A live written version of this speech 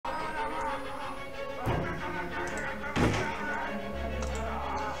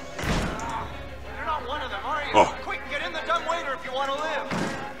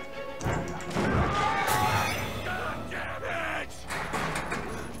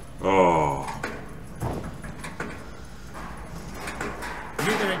Oh.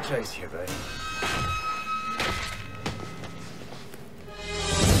 You're in place here, buddy.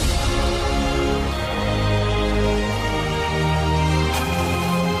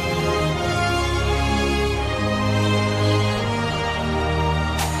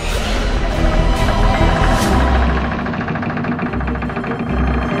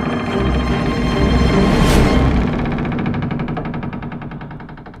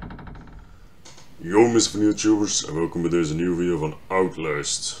 Yo mensen van YouTubers en welkom bij deze nieuwe video van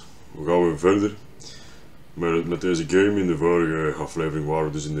Outlast. We gaan weer verder met deze game. In de vorige aflevering waren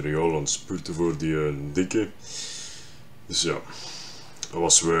we dus in de riool aan het spurten voor die dikke. Dus ja, dat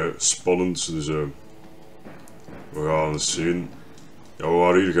was weer spannend, dus we gaan eens zien. Ja, we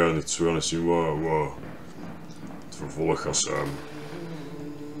waren hier geëindigd, dus we gaan eens zien wat het vervolg gaat zijn.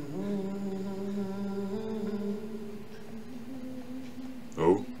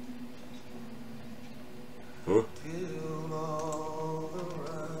 Oh. Oh.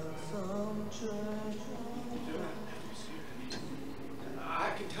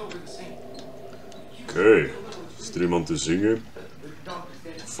 Oké, is er iemand te zingen?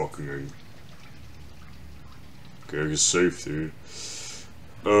 Fucking eng. Oké, gesaved hier.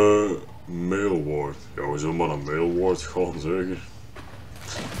 Mail ward. Ja, we zullen maar naar mail ward gaan zeker.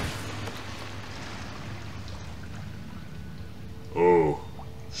 Oh,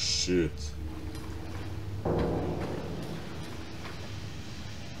 shit.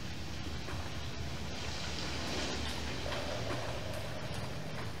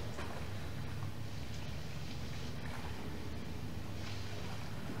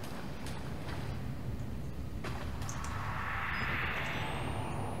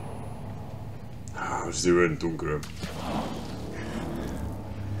 Dus die weer in het donker.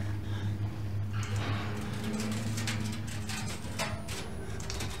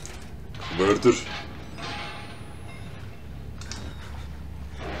 Gebeurt er?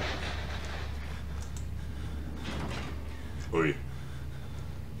 Oei.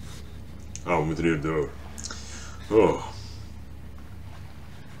 Ah, we moeten hier door. Oh.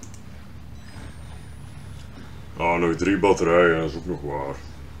 Ah, nog 3 batterijen, dat is ook nog waar.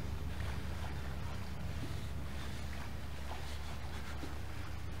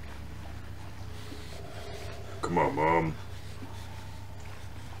 Come on, mom.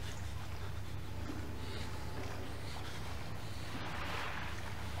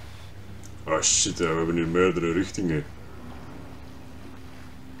 Ah shit, we hebben hier meerdere richtingen.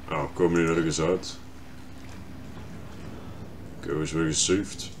 Ah, we komen hier ergens uit. Oké, we zijn weer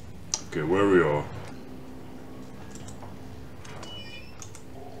gesaved. Oké, where we are.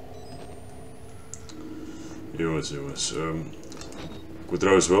 Jongens. Ik moet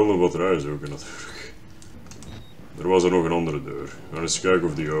trouwens wel een batterij zoeken natuurlijk. Er was er nog een andere deur. We gaan eens kijken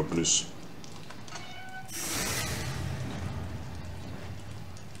of die open is.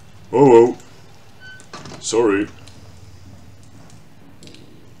 Oh. Sorry.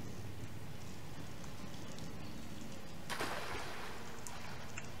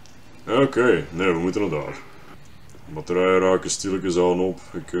 Oké, nee, we moeten naar daar. De batterijen raken stilletjes aan op.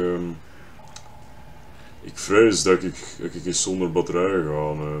 Ik vrees dat ik eens zonder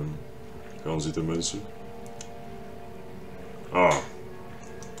batterijen gaan zitten, mensen. Ah.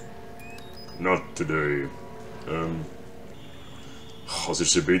 Not today. Als er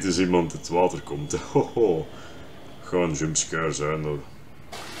zometeen iemand het water komt. Gewoon een jumpscare zijn dat.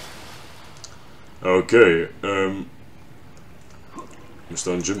 Oké, er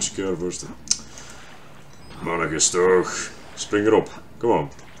staat een jumpscare voorste. Mannetjes toch. Spring erop. Kom on.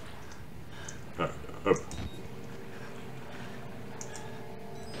 Up.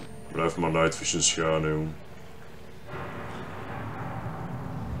 Blijf maar night visions gaan, jongen.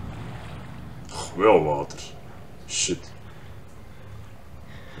 Wel water. Shit.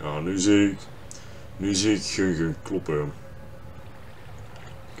 Ja, nu zie ik geen kloppen.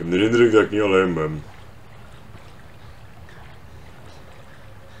 Ik heb de indruk dat ik niet alleen ben.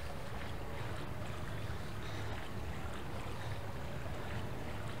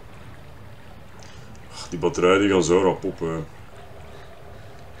 Die batterijen die gaan zo rap op.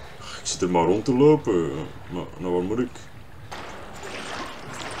 Ik zit er maar rond te lopen. Maar nou, waar moet ik?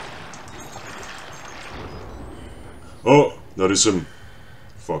 Oh, daar is hem.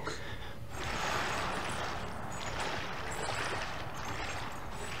 Fuck.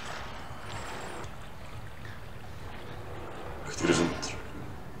 Wacht, hier is een...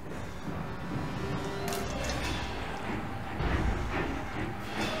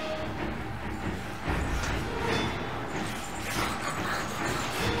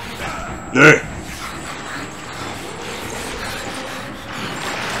 Nee!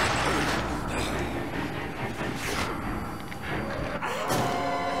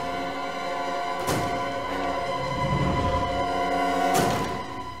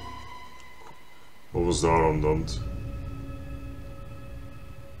 was daar aan de hand?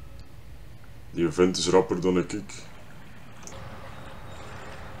 Die vent is rapper dan ik.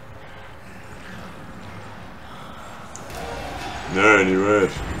 Nee, niet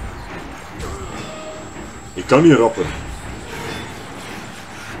waar. Ik kan niet rappen.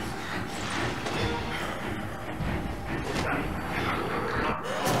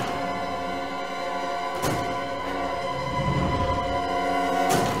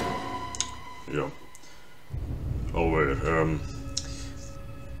 Ja. Alweer.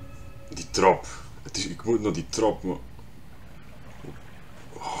 Die trap. Ik moet naar die trap, maar...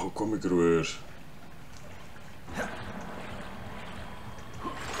 Oh, hoe kom ik er weer?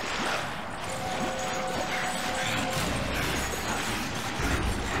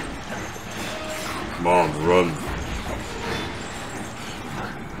 Man, run.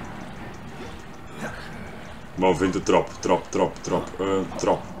 Man, vind de trap. Trap.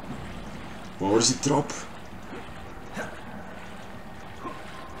 Maar waar is die trap?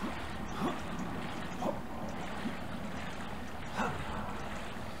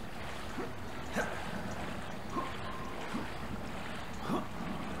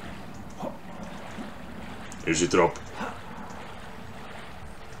 Hier is die trap.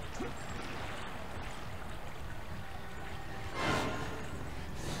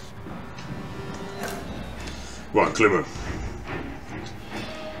 Waar klimmen?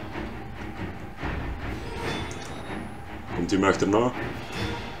 Komt hij me achterna?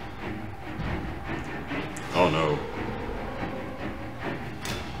 Oh no.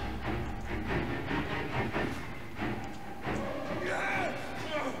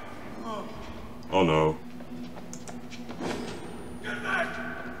 Oh no.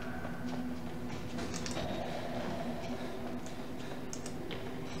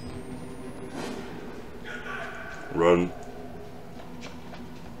 Run.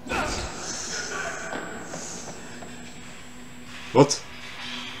 Wat?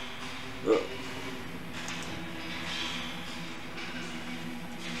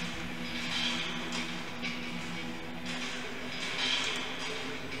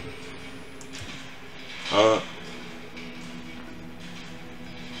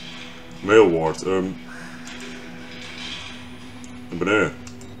 Mail ward, naar beneden.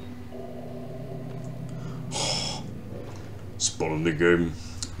 Oh, spannende game,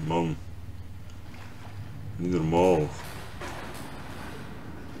 man. Niet normaal.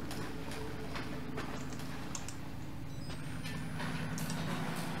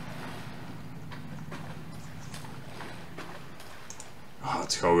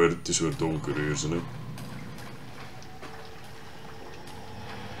 Het is weer donker hier, hè.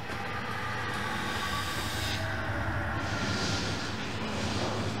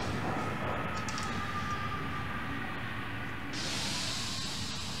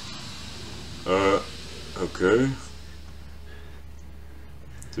 Oké.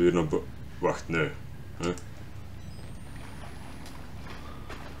 Weer naar wacht, nee. Huh?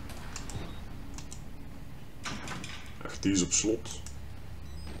 Echt, die is op slot.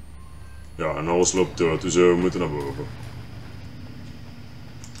 Ja, en alles loopt uit, dus we moeten naar boven.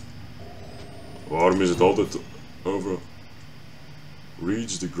 Waarom is het altijd over?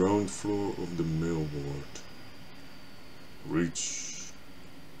 Reach the ground floor of the mail ward. Reach.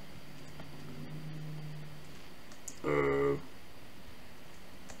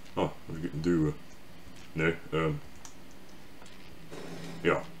 Duwen. Nee,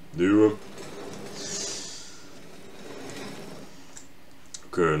 ja, duwen.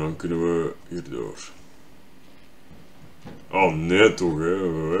 Oké, dan kunnen we hierdoor. Oh nee toch, hè,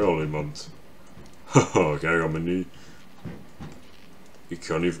 wel iemand. Haha, jij gaat me niet. Ik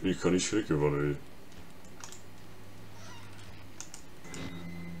ga niet schrikken van u.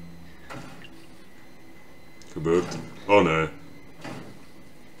 Gebeurt. Oh nee.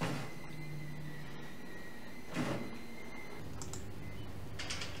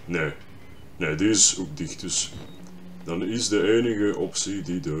 Nee. Nee, die is ook dicht, dus dan is de enige optie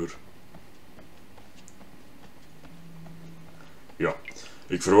die deur. Ja,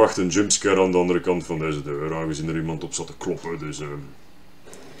 ik verwacht een jumpscare aan de andere kant van deze deur, aangezien er iemand op zat te kloppen, dus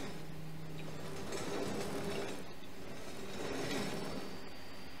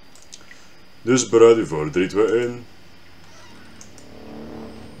Dus bereid u voor, 3, 2, 1.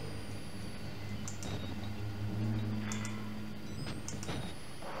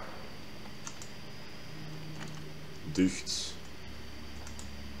 Dicht.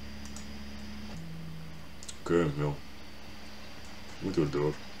 Oké, ja. Moeten we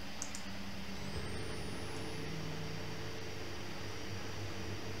door.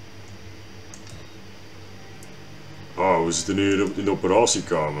 Ah, we zitten hier in de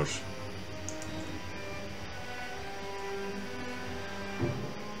operatiekamer.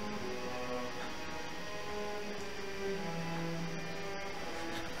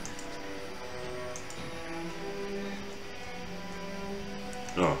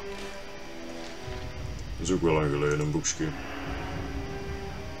 ook wel lang geleden, een boekje.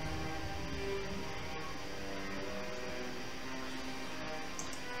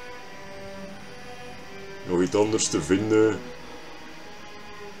 Nog iets anders te vinden.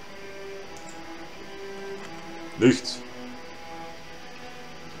 Licht.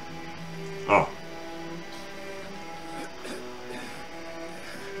 Ah.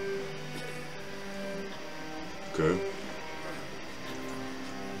 Oké.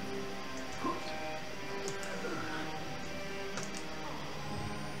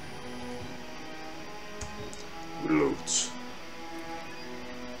 Reload.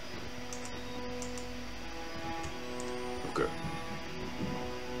 Oké.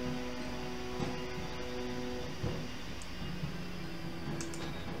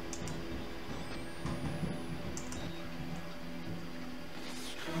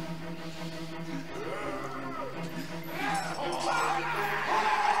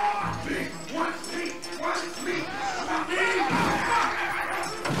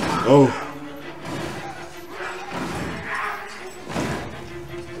 Oh.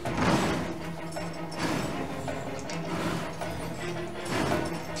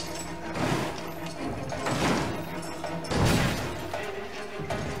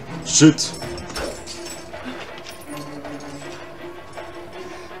 Shit.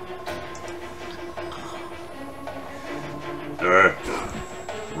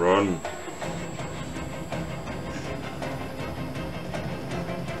 Run.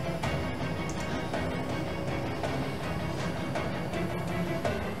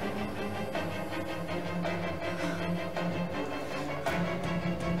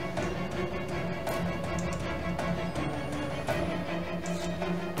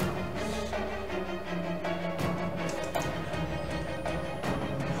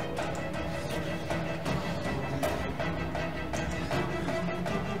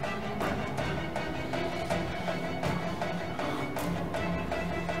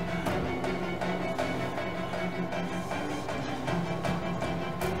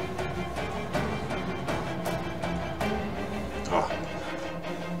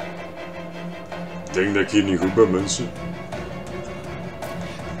 Ik denk dat ik hier niet goed ben, mensen.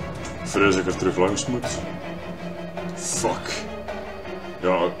 Ik vrees dat ik er terug langs moet. Fuck.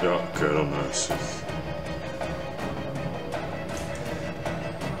 Ja, oké, dan zeg.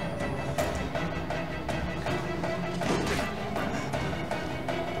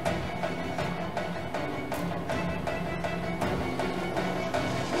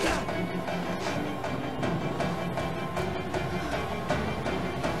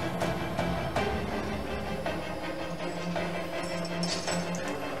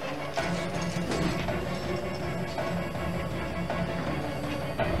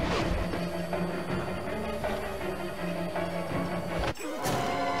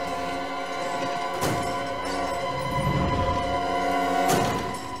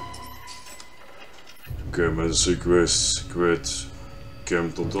 Oké, mensen, ik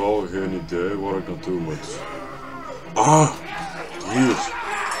heb totaal geen idee waar ik naartoe moet. Ah, hier.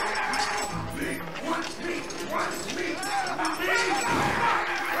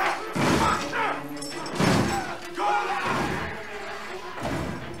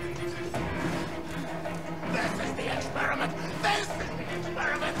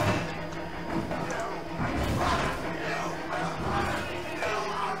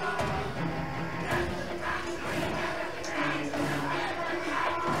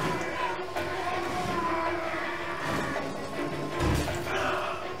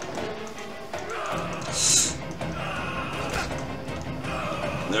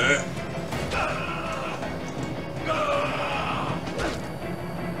 Nee.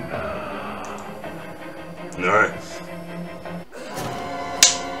 Nee.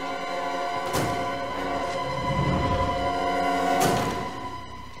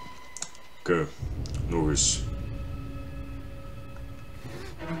 Oké, nog eens.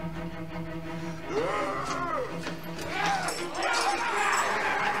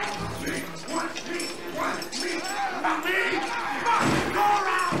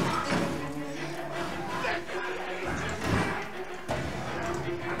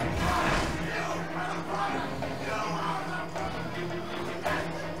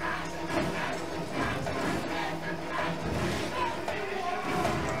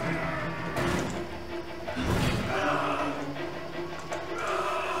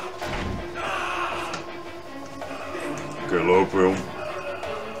 Oké, lopen we om.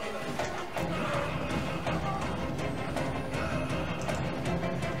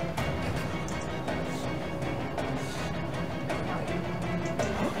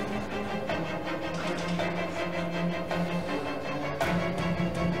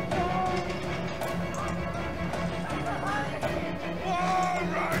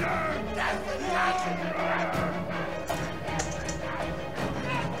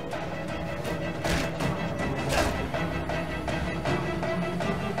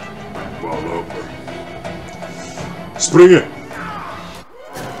 springen!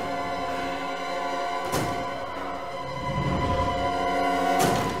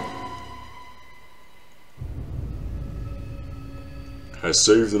 Hij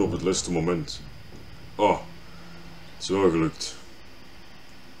savede op het laatste moment. Oh, het is wel gelukt.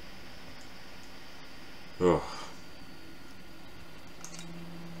 Oh.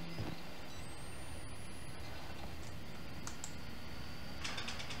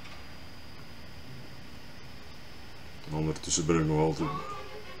 En ondertussen ben ik nog altijd...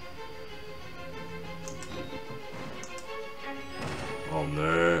 Oh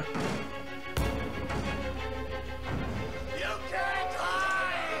nee.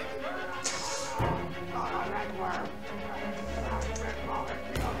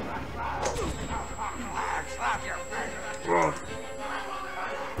 Wow.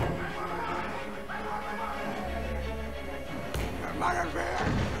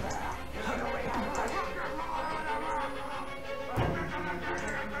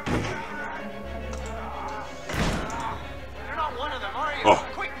 Oh.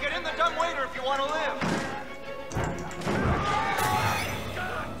 Quick, get in the dumb waiter if you want to live.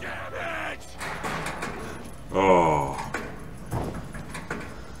 God damn it! Oh.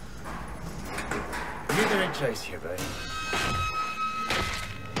 You're the right choice here, buddy.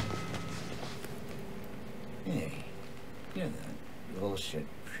 Hey, you're the bullshit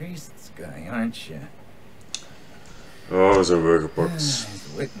priest's guy, aren't you? Oh, we zijn weggepakt. As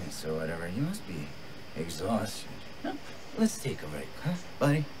a witness or whatever, you must be exhausted. No, let's take a break, huh,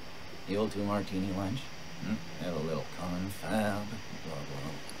 buddy? The old 2-martini lunch? Have a little confab, blah,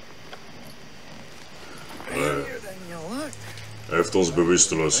 blah. Earlier than you look. Hij heeft ons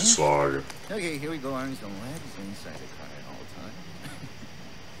bewusteloos geslagen. Okay, here we go, arms and legs inside the car at all time.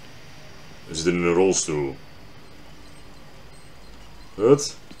 Hij zit in een rolstoel.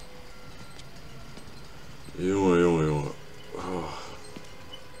 Wat? Jongen, jongen, jongen. Oh.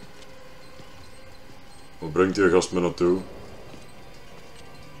 Wat brengt die gast me naartoe?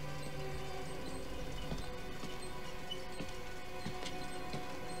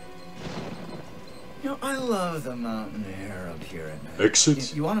 You know, I love the mountain air up here at night.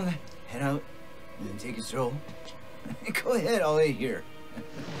 Exit? You want to head out and take a stroll? Go ahead, I'll wait here.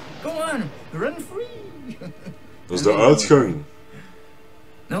 Go on, run free. Dat is de uitgang.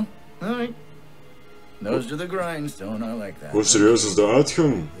 No? Alright. Nose to the grindstone, I like that. Hoe serieus is de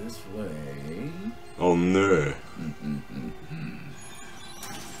uitgang? This way. Oh nee.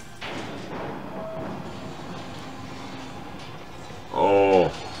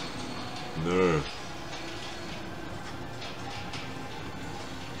 Oh. Nee.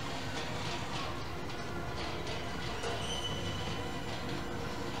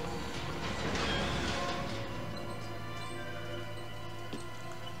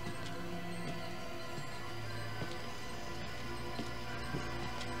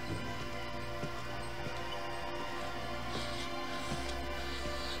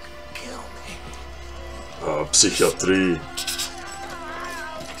 Ah, psychiatrie.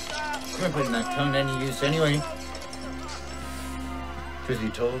 You're putting that tongue to any use anyway. Truth be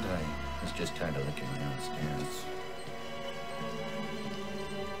told, I was just tired of looking downstairs.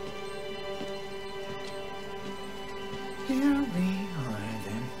 Here we are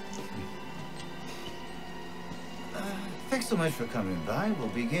then. Thanks so much for coming by. We'll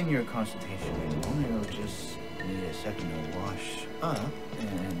begin your consultation in a moment. You'll just need a second to wash up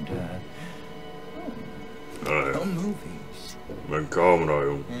and, Ah, movies. mijn camera,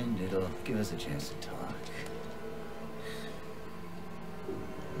 jong. And it'll give us a chance to talk.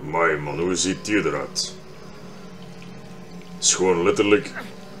 Mijn man, hoe ziet die eruit? Het is gewoon letterlijk...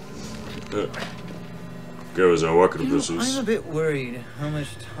 Oké, we zijn wakker, precies. I'm a bit worried how much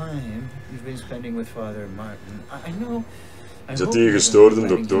time you've been spending with Father Martin. I know... Is dat die gestoorde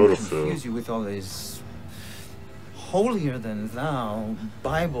dokter of... confuse you with all his holier-than-thou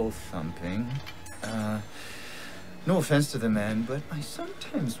Bible thumping. No offense to the man, but I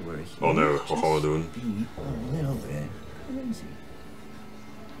sometimes worry. Oh nee, wat gaan we doen? Be a little bit crazy.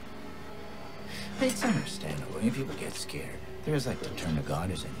 It's understandable. When people get scared, they're as like to turn to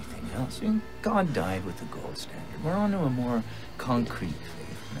God as anything else. And God died with the gold standard. We're on to a more concrete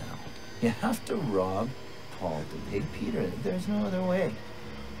faith now. You have to rob Paul to pay Peter. There's no other way.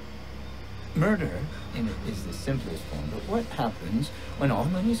 Murder is the simplest form, but what happens when all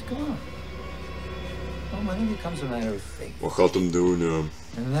money's gone? Well, money becomes a matter of faith. Wat gaat hem doen, ja?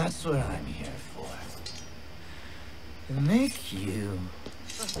 And that's what I'm here for. To make you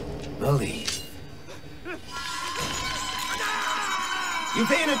believe. You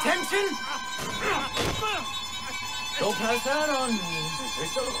paying attention? Don't pass that on me.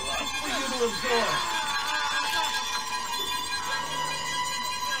 There's still a lot for you to absorb.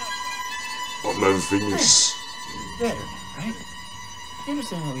 Op mijn vingers. Better, right? You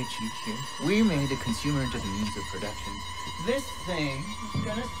understand what we achieved here? We made the consumer into the means of production. This thing is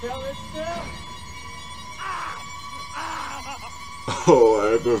gonna sell itself. Oh, hij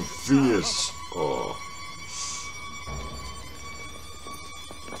heeft mijn vingers. Oh.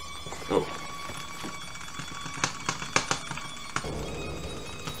 Oh.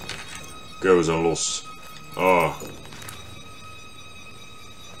 Oké, we zijn los. Ah.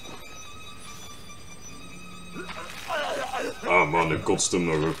 Ah man, ik kotst hem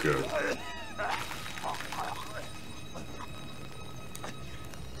nog ook.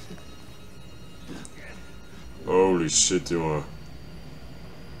 Holy shit, jongen.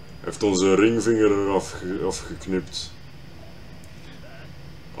 Heeft onze ringvinger eraf afgeknipt.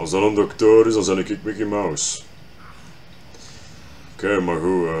 Als dat een dokter is, dan ben ik Mickey Mouse. Oké, maar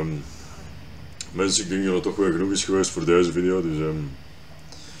goed. Mensen, ik denk dat het toch wel genoeg is geweest voor deze video. Dus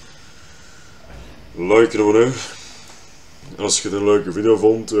like en abonneer. Als je het een leuke video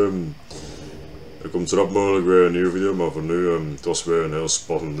vond, er komt zo rap mogelijk weer een nieuwe video. Maar voor nu, het was weer een heel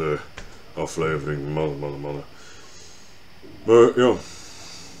spannende aflevering. Mannen. Maar ja,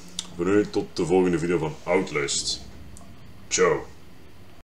 voor nu tot de volgende video van Outlast. Ciao.